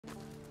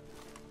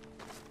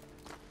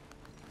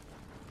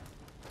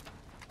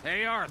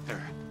Hey,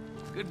 Arthur.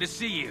 Good to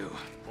see you.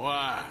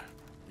 Why?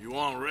 You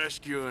want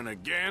rescuing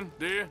again,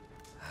 do you?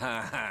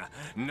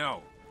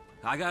 No.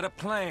 I got a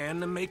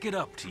plan to make it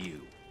up to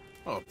you.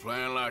 Oh, a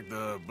plan like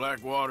the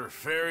Blackwater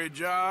ferry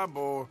job,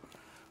 or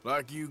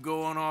like you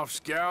going off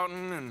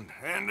scouting and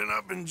ending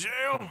up in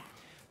jail?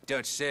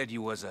 Dutch said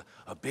you was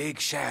a big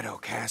shadow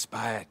cast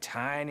by a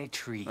tiny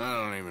tree.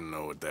 I don't even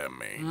know what that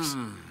means.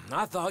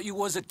 I thought you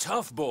was a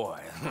tough boy.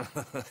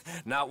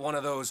 Not one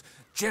of those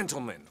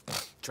gentlemen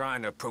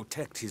trying to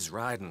protect his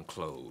riding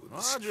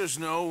clothes. I just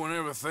know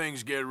whenever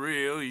things get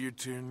real, you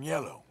turn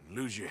yellow and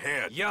lose your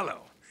head.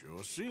 Yellow.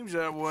 Sure seems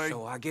that way.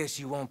 So I guess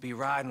you won't be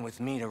riding with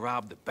me to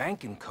rob the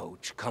banking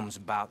coach comes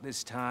about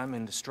this time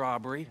in the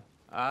Strawberry.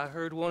 I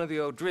heard one of the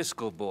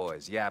O'Driscoll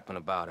boys yapping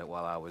about it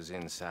while I was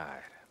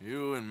inside.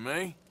 You and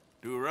me?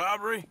 Do a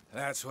robbery?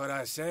 That's what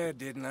I said,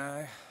 didn't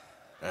I?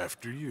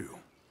 After you.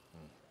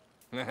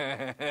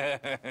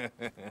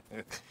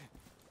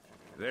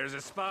 There's a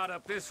spot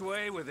up this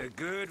way with a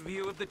good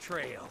view of the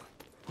trail.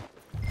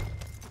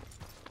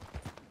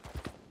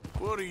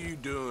 What are you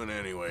doing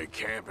anyway,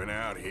 camping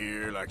out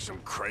here like some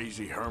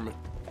crazy hermit?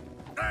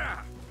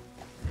 Ah!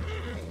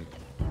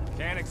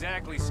 Can't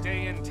exactly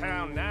stay in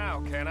town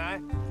now, can I?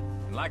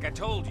 And like I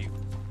told you,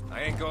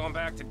 I ain't going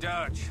back to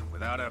Dutch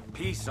without a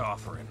peace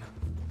offering.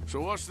 So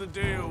what's the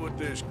deal with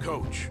this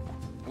coach?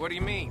 What do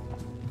you mean?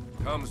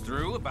 Comes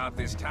through about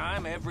this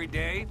time every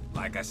day,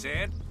 like I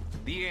said.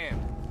 The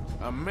end.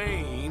 I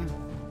mean,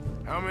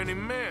 how many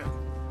men?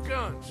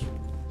 Guns?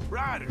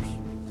 Riders?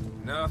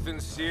 Nothing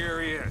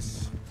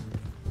serious.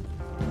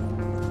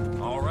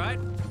 All right,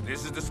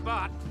 this is the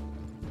spot.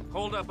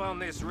 Hold up on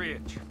this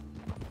ridge.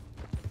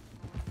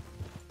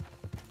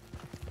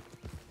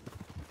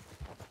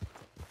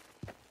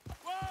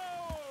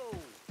 Whoa!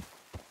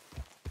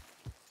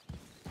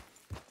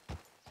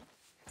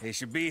 They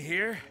should be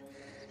here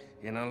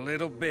in a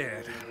little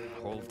bit.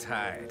 Hold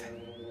tight.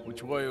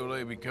 Which way will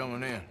they be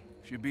coming in?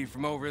 Should be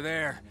from over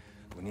there.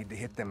 We need to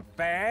hit them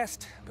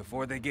fast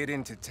before they get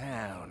into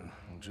town.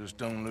 Just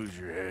don't lose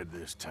your head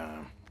this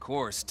time. Of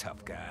course,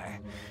 tough guy.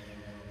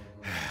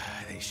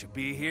 They should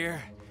be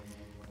here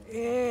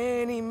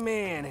any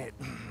minute.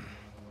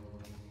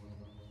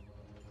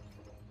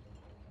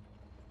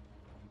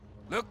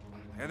 Look,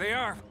 there they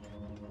are.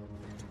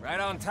 Right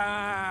on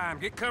time.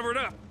 Get covered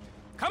up.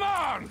 Come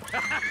on!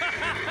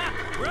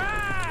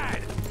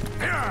 Ride!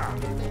 Yeah!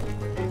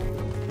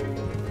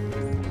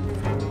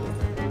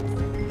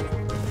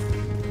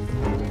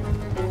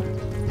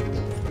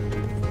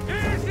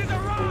 This is a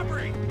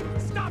robbery!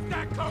 Stop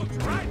that coach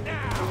right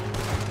now!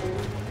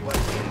 What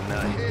in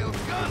the hell?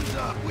 Guns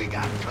up! We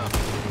got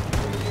company!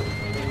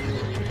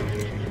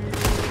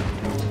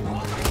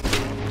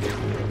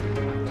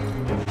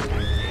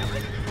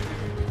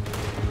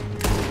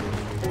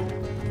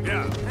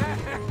 Yeah.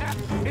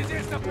 Is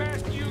this the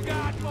best you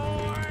got,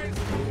 boys?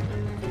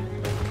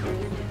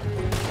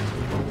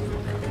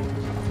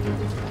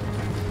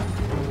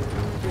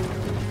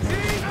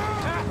 See?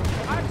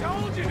 I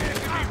told you this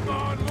would be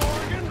fun,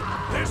 Morgan!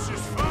 This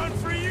is fun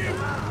for you!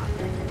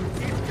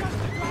 It's just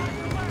a drive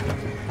to left!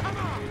 Come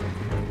on!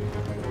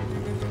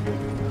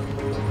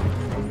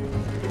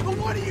 But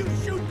what do you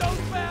shoot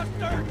those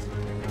bastards?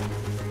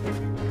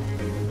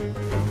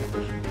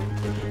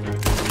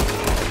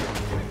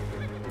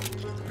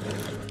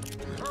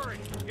 Hurry,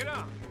 get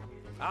up.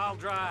 I'll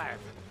drive.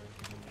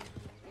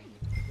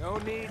 No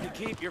need to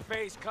keep your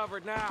face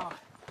covered now.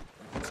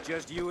 It's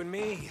just you and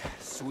me,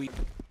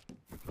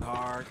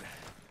 sweetheart.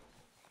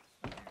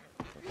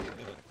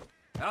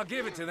 I'll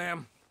give it to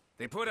them.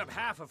 They put up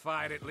half a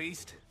fight at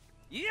least.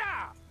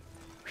 Yeah!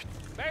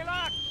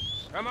 Baylock!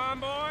 Come on,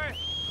 boy!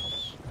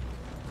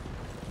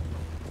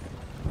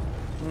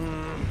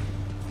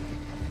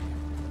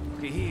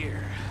 Looky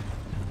here.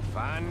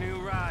 Fine new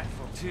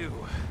rifle, too.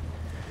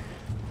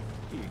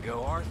 Here you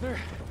go, Arthur.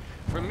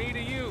 From me to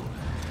you.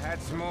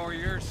 That's more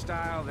your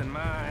style than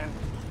mine.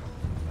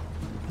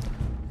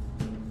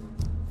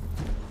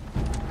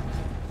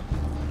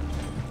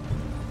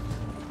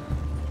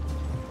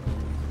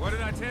 What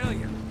did I tell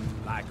you?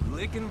 Like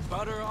licking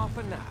butter off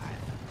a knife.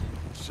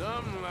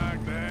 Something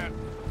like that.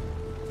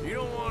 You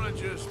don't want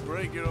to just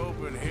break it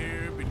open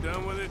here, be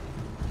done with it?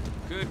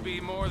 Could be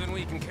more than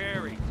we can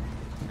carry.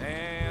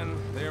 And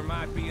there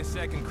might be a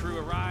second crew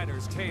of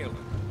riders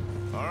tailing.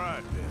 All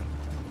right, then.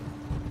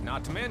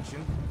 Not to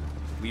mention,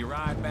 we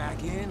ride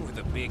back in with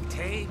a big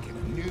take and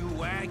a new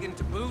wagon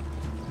to boot.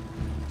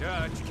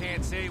 Dutch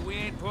can't say we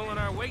ain't pulling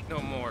our weight no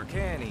more,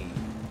 can he?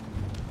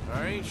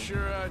 I ain't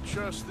sure I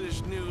trust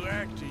this new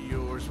act of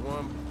yours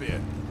one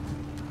bit.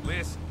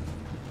 Listen,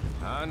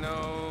 I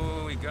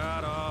know we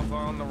got off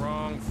on the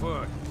wrong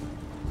foot,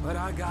 but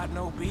I got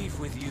no beef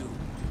with you.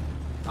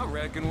 I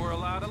reckon we're a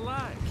lot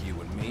alike, you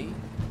and me.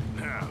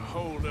 Now,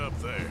 hold up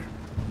there.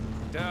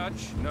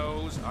 Dutch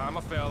knows I'm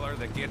a feller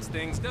that gets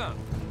things done,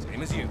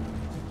 same as you.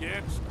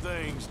 Gets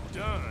things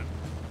done.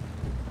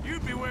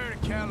 You'd be wearing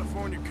a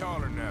California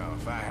collar now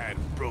if I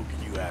hadn't broken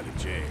you out of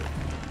jail.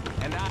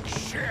 And I...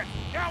 Shit!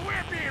 Now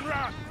we're being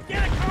robbed!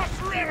 Get across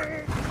the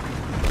river!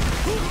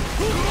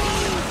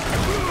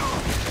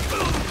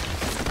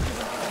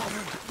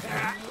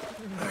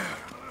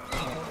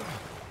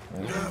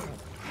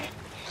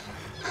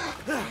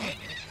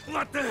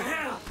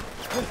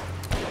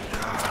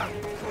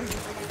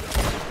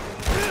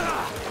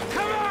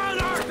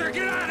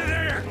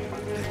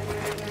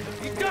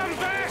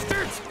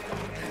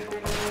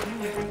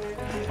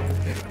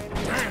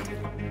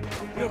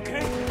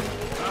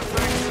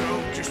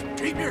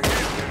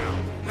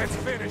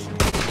 Let's finish.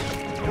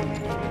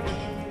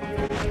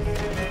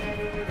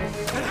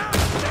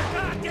 They're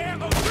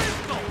goddamn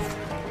O'Driscolls!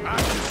 I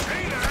can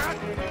see that.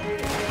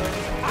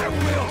 I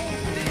will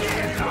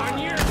shit on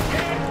your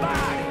dead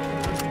body!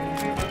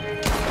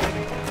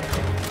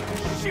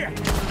 Shit!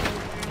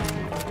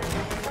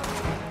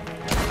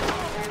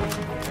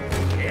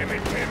 Damn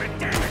it, damn it,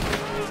 damn it!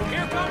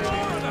 Here come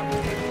more of them!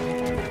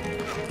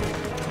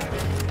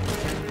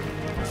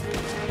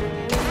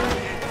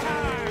 In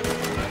time!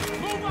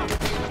 Move up!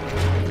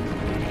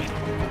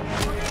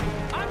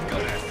 I'm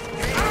gonna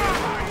stay.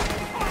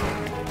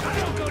 I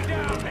don't go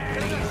down that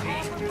easy!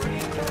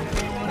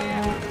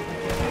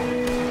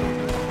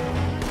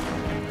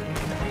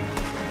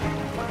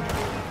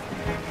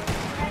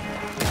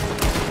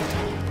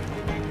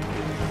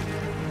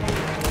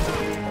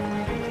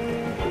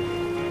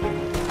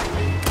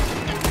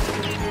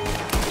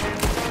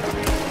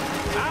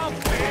 I'll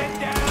bend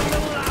down the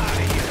lot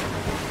of you!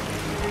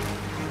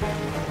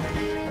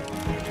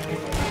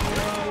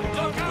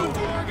 Look out,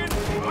 Morgan!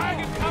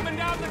 Wagon coming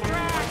down the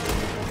track!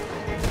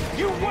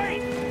 You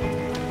wait!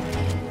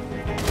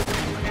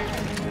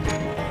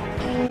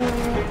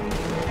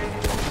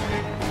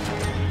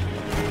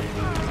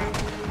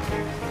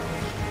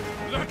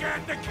 Look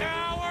at the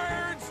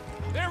cowards!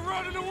 They're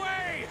running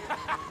away!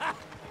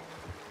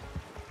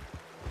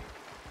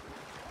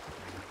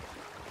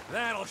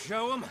 That'll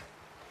show them.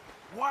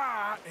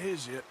 Why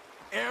is it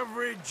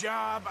every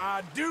job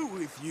I do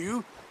with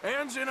you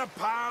ends in a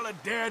pile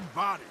of dead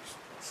bodies?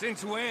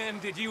 Since when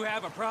did you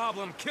have a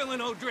problem killing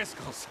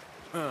O'Driscolls?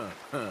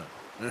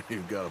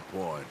 You've got a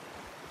point.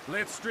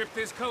 Let's strip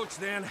this coach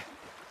then.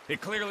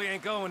 It clearly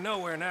ain't going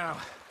nowhere now.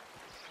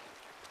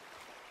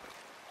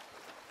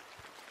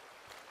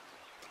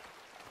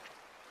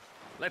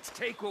 Let's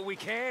take what we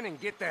can and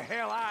get the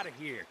hell out of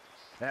here.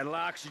 That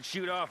lock should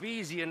shoot off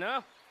easy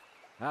enough.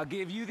 I'll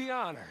give you the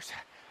honors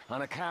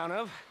on account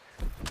of,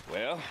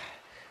 well,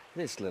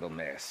 this little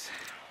mess.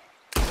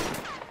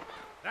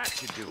 That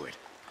should do it.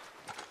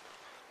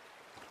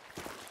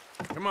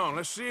 Come on,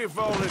 let's see if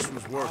all this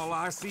was worth All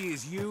I see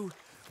is you,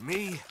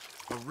 me,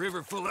 a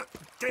river full of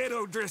dead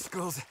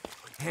O'Driscolls,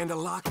 and a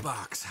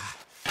lockbox.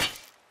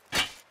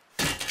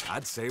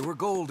 I'd say we're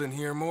golden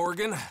here,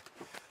 Morgan.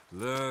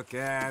 Look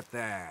at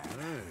that.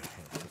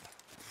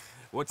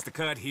 What's the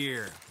cut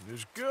here?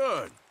 It's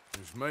good.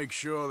 Just make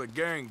sure the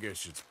gang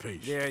gets its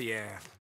piece. Yeah.